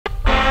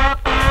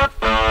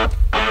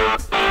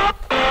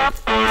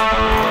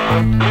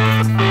And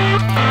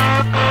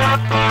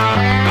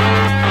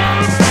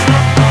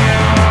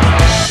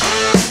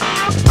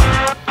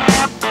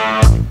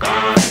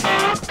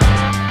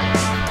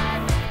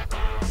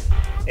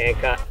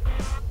cut.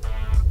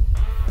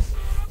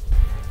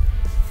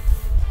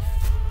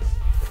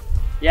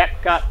 Yep,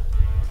 cut.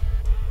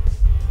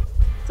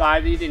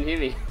 Sorry, you didn't hear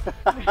me.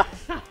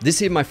 This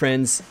here, my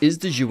friends, is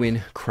the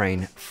Zhiyun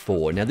Crane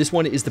 4. Now this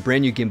one is the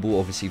brand new gimbal,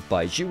 obviously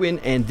by Zhiyun,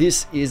 and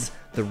this is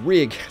the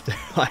rig that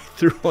I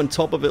threw on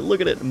top of it.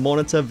 Look at it,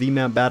 monitor,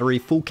 V-mount battery,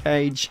 full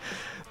cage.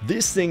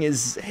 This thing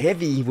is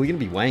heavy. We're gonna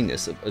be weighing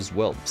this as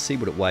well, see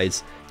what it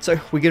weighs. So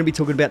we're gonna be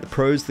talking about the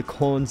pros, the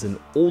cons, and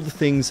all the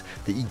things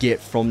that you get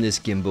from this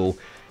gimbal.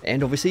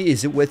 And obviously,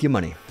 is it worth your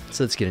money?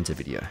 So let's get into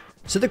the video.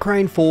 So the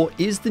Crane 4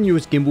 is the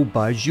newest gimbal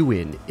by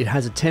Zhiyun. It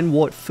has a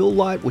 10-watt fill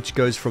light, which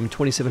goes from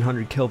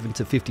 2700 Kelvin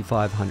to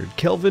 5500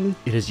 Kelvin.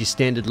 It has your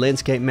standard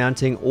landscape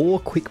mounting or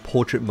quick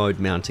portrait mode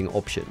mounting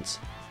options.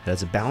 It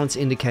has a balance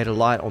indicator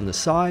light on the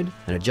side,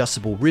 an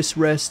adjustable wrist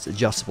rest,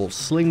 adjustable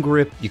sling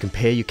grip. You can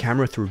pair your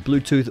camera through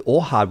Bluetooth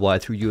or hardwire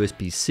through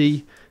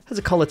USB-C. Has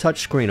a color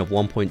touchscreen of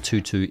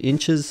 1.22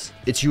 inches.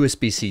 It's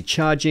USB-C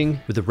charging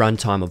with a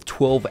runtime of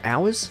 12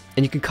 hours,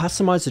 and you can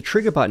customize the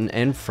trigger button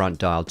and front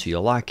dial to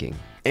your liking.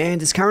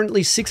 And it's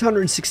currently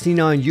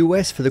 $669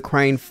 US for the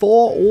Crane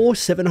 4 or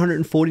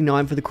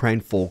 $749 for the Crane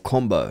 4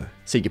 combo.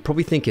 So you're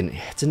probably thinking,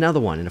 it's another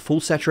one in a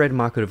full saturated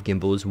market of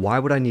gimbals, why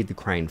would I need the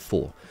Crane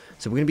 4?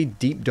 So we're going to be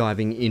deep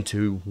diving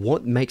into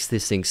what makes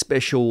this thing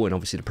special and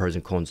obviously the pros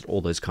and cons and all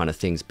those kind of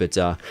things. But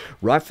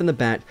right from the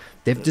bat,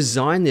 they've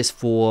designed this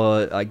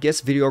for, I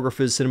guess,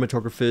 videographers,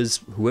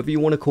 cinematographers, whoever you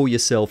want to call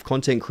yourself,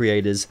 content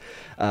creators,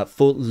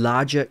 for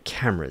larger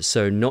cameras.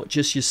 So not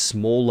just your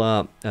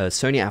smaller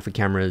Sony Alpha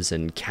cameras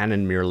and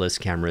Canon mirrorless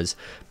cameras,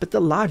 but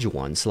the larger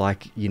ones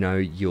like, you know,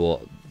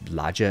 your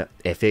larger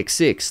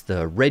FX6,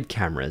 the red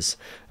cameras,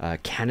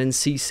 Canon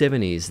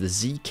C70s, the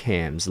Z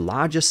cams,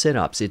 larger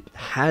setups. It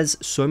has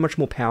so much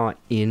more power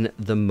in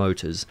the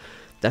motors.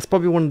 That's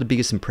probably one of the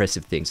biggest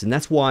impressive things, and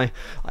that's why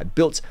I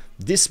built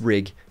this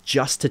rig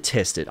just to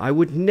test it. I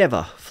would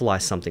never fly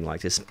something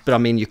like this, but I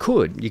mean, you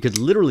could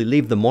literally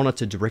leave the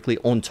monitor directly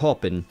on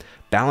top and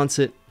balance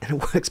it, and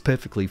it works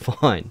perfectly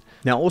fine.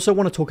 Now, I also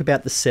want to talk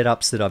about the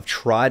setups that I've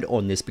tried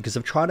on this, because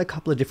I've tried a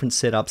couple of different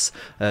setups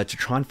to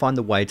try and find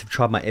the weight. I've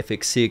tried my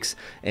FX6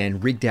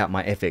 and rigged out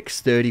my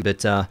FX30,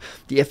 but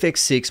the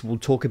FX6 we'll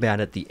talk about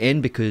at the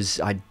end, because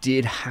I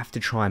did have to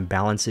try and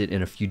balance it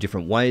in a few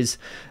different ways,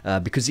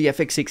 because the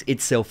FX6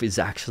 itself is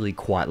actually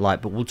quite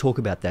light, but we'll talk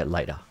about that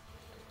later.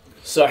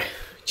 So,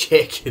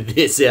 check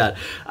this out.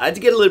 I had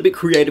to get a little bit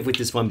creative with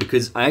this one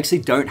because I actually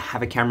don't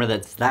have a camera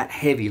that's that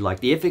heavy. Like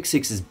the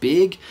FX6 is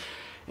big,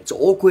 it's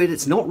awkward,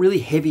 it's not really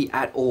heavy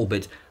at all,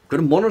 but I've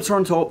got a monitor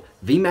on top,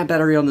 V-mount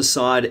battery on the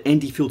side,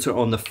 ND filter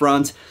on the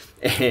front,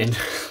 and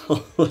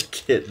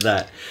look at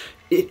that.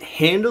 It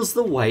handles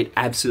the weight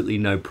absolutely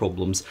no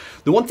problems.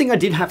 The one thing I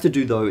did have to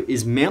do though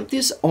is mount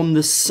this on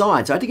the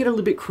side. So I had to get a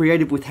little bit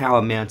creative with how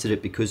I mounted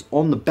it, because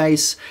on the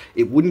base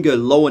it wouldn't go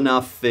low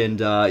enough, and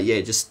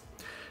yeah, just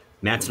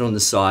mounted on the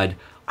side.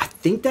 I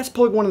think that's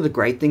probably one of the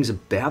great things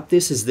about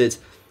this, is that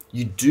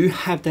you do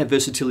have that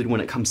versatility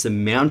when it comes to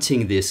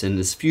mounting this, and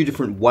there's a few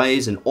different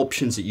ways and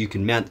options that you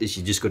can mount this.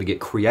 You just got to get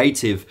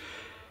creative.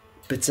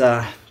 But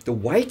the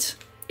weight,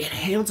 it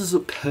handles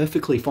it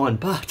perfectly fine,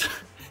 but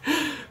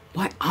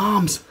my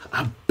arms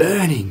are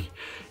burning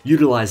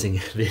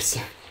utilizing this.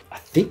 I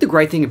think the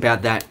great thing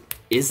about that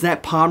is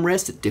that palm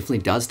rest. It definitely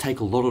does take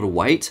a lot of the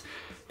weight,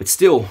 but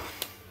still,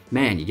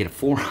 man, you get a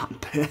forearm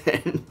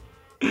burn.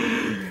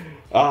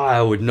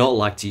 I would not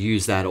like to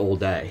use that all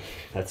day,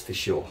 that's for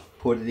sure.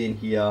 Put it in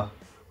here.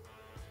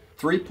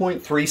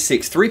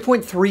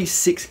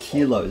 3.36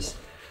 kilos.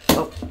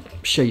 I'll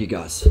show you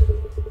guys.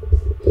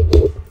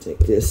 Take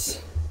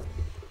this.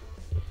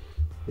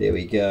 There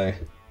we go.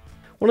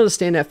 One of the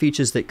standout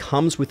features that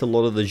comes with a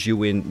lot of the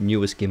Zhiyun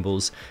newest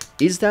gimbals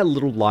is that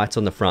little light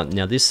on the front.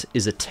 Now this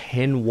is a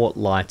 10-watt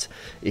light.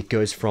 It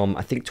goes from,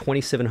 I think,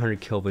 2700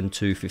 Kelvin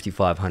to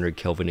 5500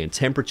 Kelvin in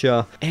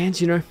temperature.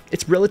 And you know,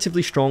 it's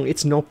relatively strong.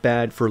 It's not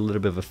bad for a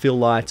little bit of a fill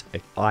light,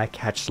 an eye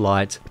catch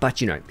light, but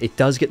you know, it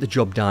does get the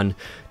job done.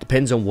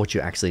 Depends on what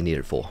you actually need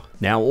it for.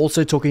 Now,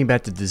 also talking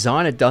about the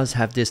design, it does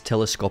have this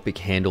telescopic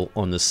handle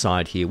on the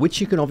side here, which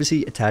you can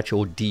obviously attach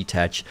or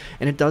detach,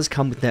 and it does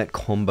come with that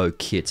combo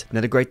kit. Now,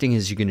 the great thing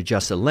is you can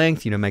adjust the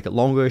length, you know, make it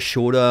longer,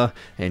 shorter,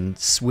 and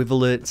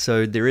swivel it,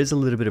 so there is a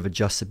little bit of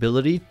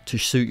adjustability to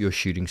suit your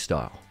shooting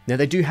style. Now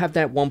they do have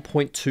that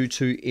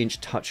 1.22 inch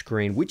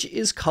touchscreen, which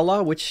is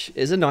color, which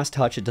is a nice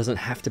touch. It doesn't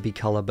have to be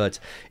color, but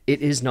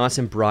it is nice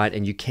and bright,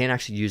 and you can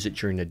actually use it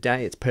during the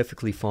day. It's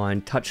perfectly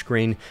fine.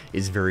 Touchscreen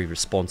is very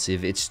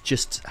responsive. It's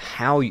just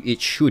how it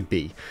should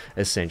be,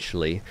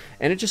 essentially.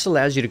 And it just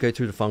allows you to go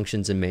through the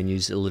functions and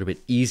menus a little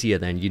bit easier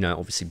than, you know,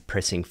 obviously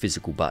pressing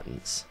physical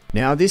buttons.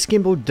 Now this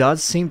gimbal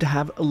does seem to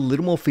have a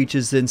little more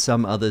features than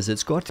some others.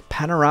 It's got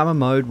panorama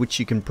mode,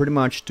 which you can pretty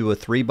much do a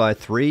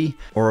 3x3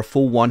 or a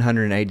full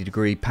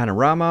 180-degree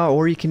panorama,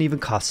 or you can even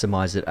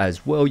customize it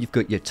as well. You've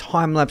got your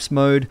time-lapse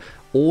mode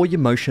or your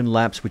motion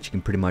lapse, which you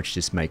can pretty much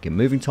just make a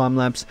moving time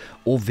lapse,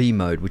 or V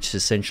mode, which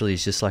essentially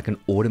is just like an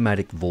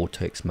automatic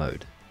vortex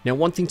mode. Now,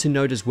 one thing to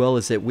note as well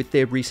is that with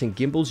their recent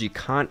gimbals, you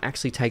can't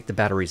actually take the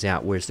batteries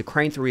out, whereas the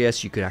Crane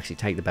 3S, you could actually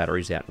take the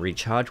batteries out and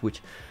recharge,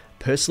 which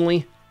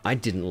personally, I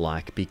didn't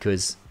like,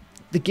 because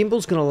the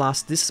gimbal's going to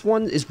last, this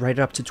one is rated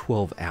up to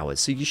 12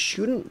 hours, so you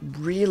shouldn't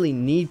really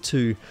need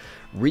to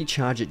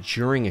recharge it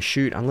during a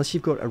shoot unless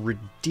you've got a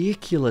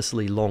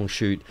ridiculously long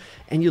shoot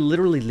and you're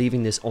literally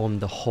leaving this on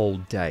the whole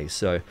day.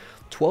 So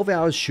 12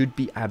 hours should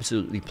be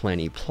absolutely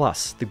plenty.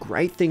 Plus, the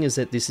great thing is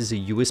that this is a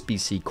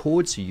USB-C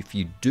cord, so if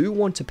you do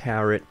want to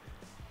power it,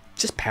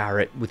 just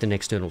power it with an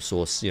external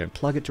source, you know,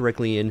 plug it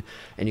directly in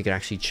and you can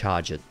actually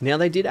charge it. Now,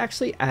 they did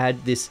actually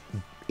add this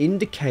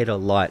indicator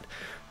light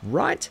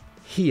right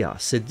here.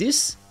 So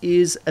this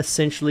is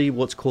essentially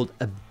what's called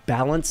a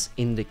balance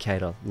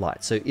indicator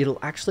light. So it'll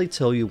actually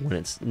tell you when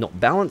it's not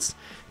balanced,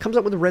 comes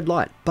up with a red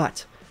light,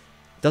 but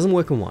doesn't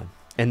work on one.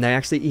 And they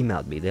actually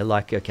emailed me. They're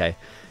like, okay,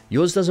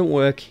 yours doesn't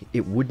work.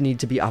 It would need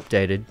to be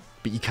updated,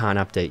 but you can't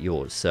update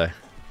yours. So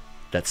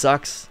that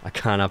sucks. I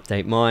can't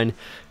update mine.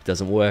 It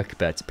doesn't work,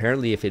 but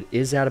apparently if it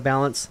is out of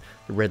balance,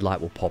 the red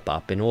light will pop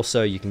up. And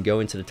also you can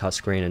go into the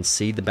touchscreen and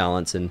see the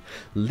balance and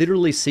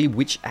literally see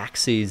which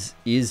axis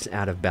is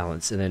out of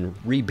balance and then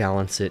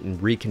rebalance it and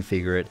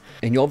reconfigure it.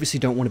 And you obviously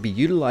don't want to be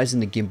utilizing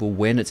the gimbal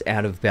when it's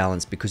out of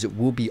balance because it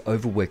will be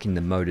overworking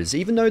the motors,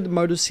 even though the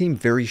motors seem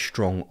very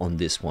strong on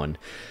this one.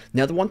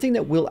 Now, the one thing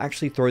that will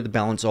actually throw the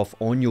balance off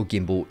on your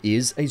gimbal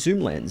is a zoom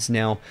lens.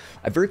 Now,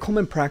 a very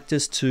common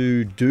practice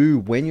to do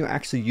when you're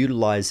actually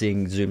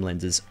utilizing zoom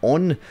lenses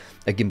on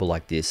a gimbal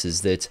like this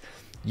is that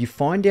you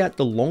find out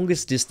the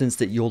longest distance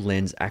that your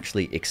lens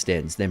actually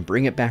extends, then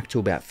bring it back to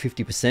about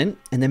 50%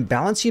 and then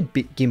balance your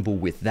gimbal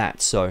with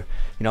that. So, you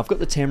know, I've got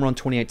the Tamron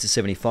 28 to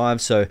 75,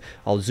 so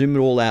I'll zoom it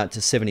all out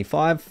to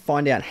 75,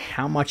 find out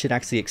how much it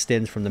actually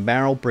extends from the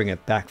barrel, bring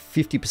it back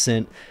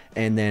 50%,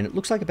 and then it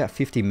looks like about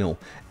 50 mil.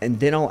 And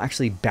then I'll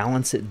actually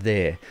balance it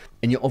there.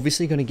 And you're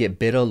obviously going to get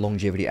better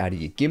longevity out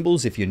of your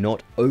gimbals if you're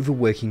not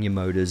overworking your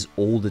motors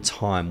all the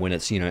time when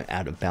it's, you know,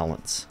 out of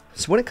balance.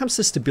 So when it comes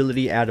to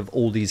stability out of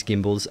all these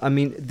gimbals, I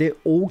mean, they're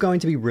all going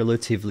to be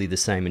relatively the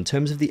same in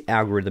terms of the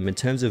algorithm, in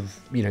terms of,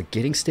 you know,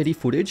 getting steady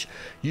footage.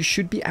 You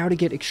should be able to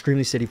get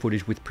extremely steady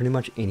footage with pretty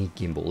much any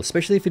gimbal,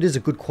 especially if it is a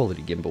good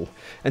quality gimbal.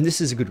 And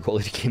this is a good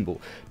quality gimbal.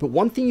 But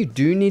one thing you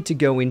do need to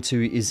go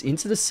into is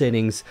into the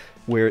settings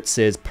where it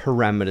says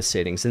parameter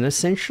settings. And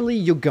essentially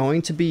you're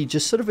going to be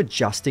just sort of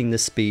adjusting the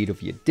speed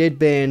of your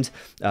deadband,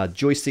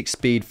 joystick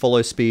speed,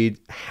 follow speed,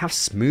 how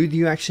smooth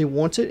you actually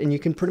want it. And you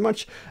can pretty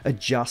much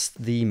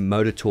adjust the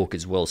motor torque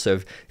as well. So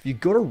if you've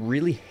got a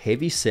really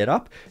heavy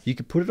setup, you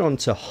could put it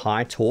onto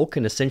high torque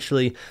and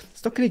essentially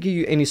it's not going to give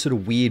you any sort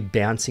of weird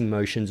bouncing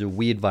motions or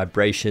weird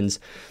vibrations.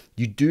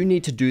 You do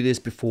need to do this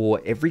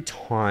before every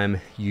time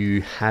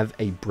you have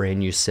a brand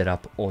new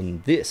setup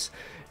on this.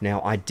 Now,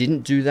 I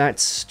didn't do that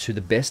to the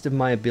best of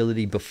my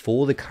ability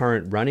before the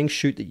current running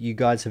shoot that you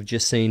guys have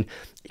just seen.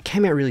 It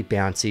came out really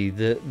bouncy.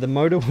 The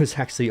motor was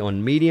actually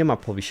on medium. I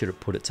probably should have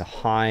put it to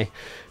high.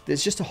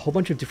 There's just a whole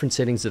bunch of different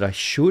settings that I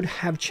should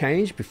have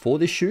changed before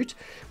this shoot,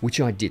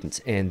 which I didn't.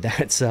 And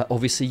that's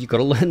obviously you got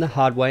to learn the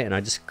hard way. And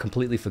I just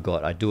completely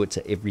forgot. I do it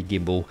to every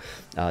gimbal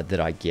that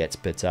I get,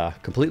 but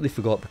completely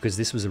forgot because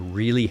this was a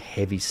really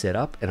heavy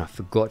setup and I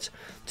forgot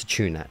to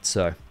tune that.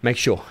 So make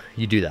sure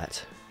you do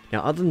that.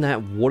 Now, other than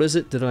that, what is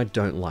it that I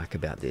don't like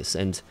about this?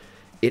 And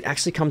it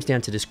actually comes down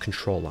to this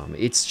control arm.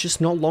 It's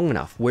just not long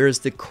enough. Whereas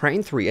the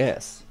Crane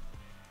 3S,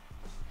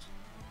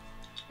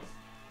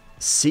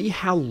 see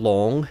how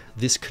long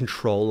this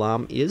control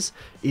arm is?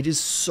 It is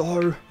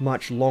so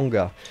much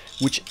longer,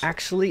 which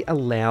actually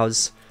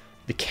allows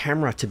the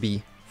camera to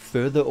be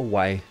further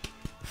away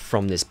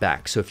from this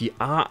back. So if you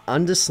are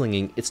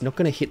underslinging, it's not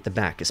going to hit the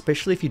back,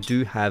 especially if you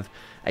do have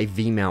a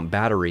V-mount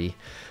battery.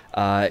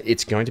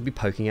 It's going to be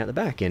poking out the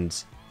back.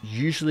 And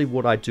usually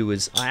what I do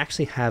is I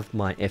actually have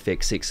my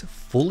FX6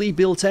 fully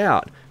built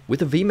out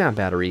with a V-mount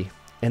battery,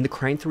 and the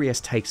Crane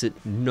 3S takes it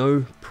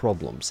no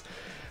problems.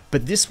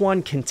 But this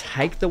one can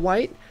take the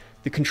weight.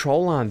 The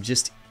control arm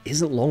just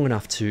isn't long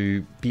enough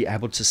to be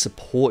able to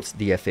support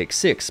the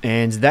FX6.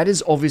 And that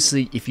is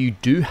obviously if you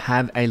do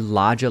have a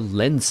larger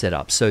lens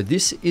setup. So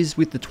this is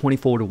with the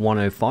 24 to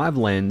 105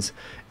 lens,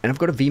 and I've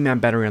got a V-mount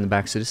battery on the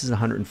back. So this is a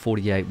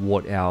 148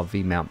 watt hour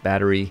V-mount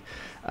battery.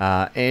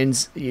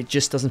 And it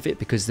just doesn't fit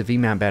because the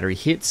V-mount battery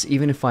hits.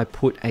 Even if I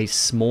put a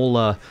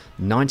smaller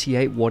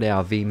 98 watt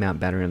hour V-mount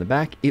battery on the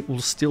back, it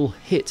will still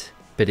hit.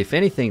 But if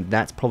anything,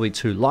 that's probably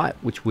too light,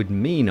 which would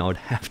mean I would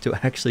have to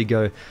actually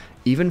go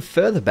even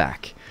further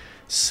back.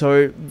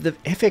 So the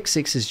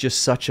FX6 is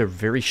just such a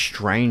very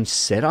strange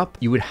setup.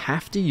 You would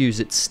have to use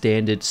its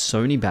standard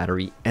Sony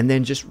battery and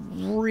then just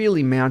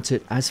really mount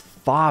it as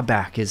far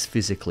back as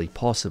physically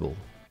possible.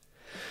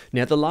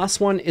 Now the last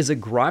one is a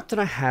gripe that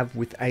I have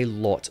with a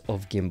lot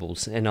of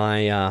gimbals, and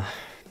I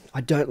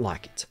don't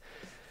like it.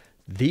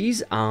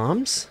 These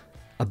arms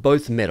are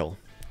both metal.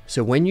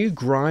 So when you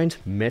grind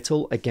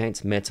metal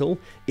against metal,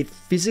 it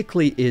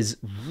physically is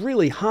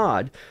really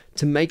hard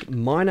to make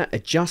minor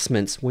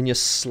adjustments when you're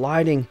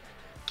sliding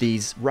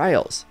these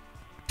rails.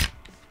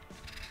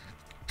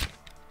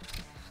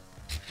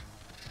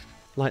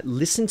 Like,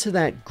 listen to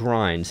that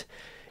grind.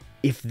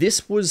 If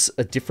this was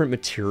a different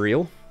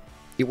material,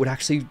 it would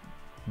actually,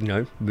 you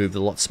know, move a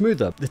lot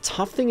smoother. The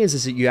tough thing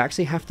is that you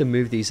actually have to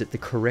move these at the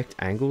correct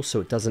angle so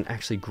it doesn't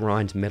actually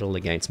grind metal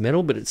against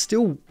metal, but it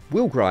still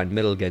will grind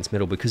metal against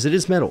metal because it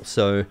is metal.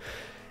 So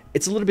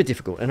it's a little bit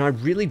difficult, and I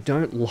really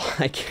don't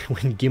like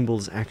when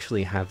gimbals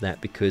actually have that,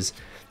 because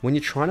when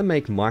you're trying to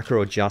make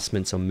micro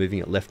adjustments on moving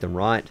it left and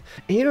right,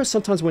 and you know,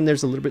 sometimes when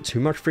there's a little bit too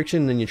much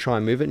friction, and then you try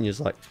and move it and you're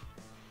just like,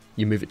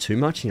 you move it too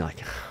much and you're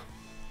like,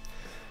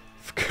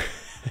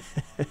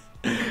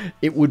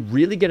 it would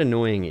really get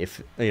annoying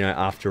if, you know,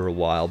 after a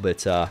while,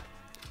 but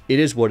it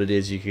is what it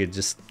is. You could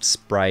just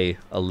spray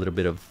a little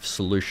bit of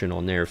solution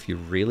on there if you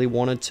really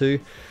wanted to.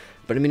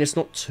 But I mean, it's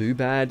not too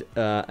bad.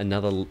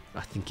 Another,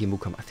 I think,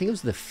 gimbal I think it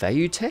was the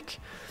Fayutech,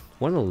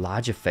 one of the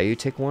larger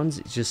Fayutech ones.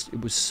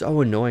 It was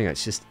so annoying.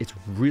 It's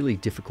really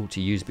difficult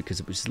to use because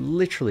it was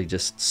literally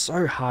just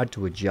so hard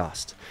to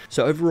adjust.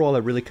 So overall, I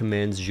really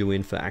commend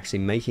Zhiyun for actually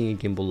making a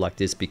gimbal like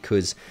this,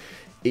 because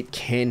it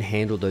can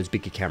handle those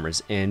bigger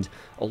cameras, and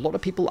a lot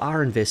of people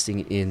are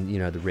investing in, you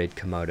know, the Red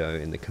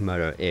Komodo and the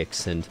Komodo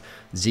X and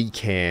Z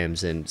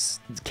cams, and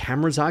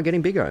cameras are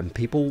getting bigger, and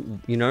people,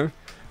 you know,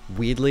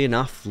 weirdly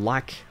enough,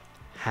 like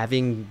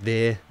having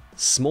their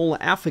smaller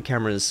alpha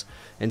cameras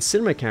and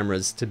cinema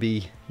cameras to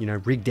be, you know,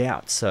 rigged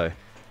out. So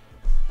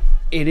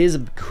it is a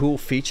cool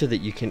feature that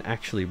you can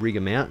actually rig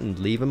them out and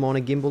leave them on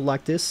a gimbal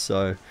like this.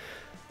 So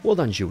well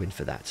done, Zhiyun,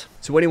 for that.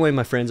 So anyway,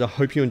 my friends, I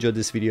hope you enjoyed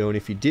this video, and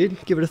if you did,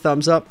 give it a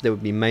thumbs up. That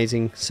would be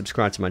amazing.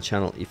 Subscribe to my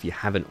channel if you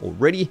haven't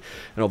already,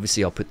 and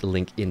obviously I'll put the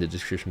link in the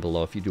description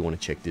below if you do want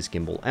to check this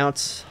gimbal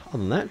out. Other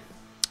than that,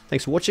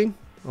 thanks for watching.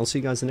 I'll see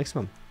you guys in the next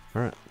one.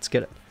 All right, let's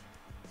get it.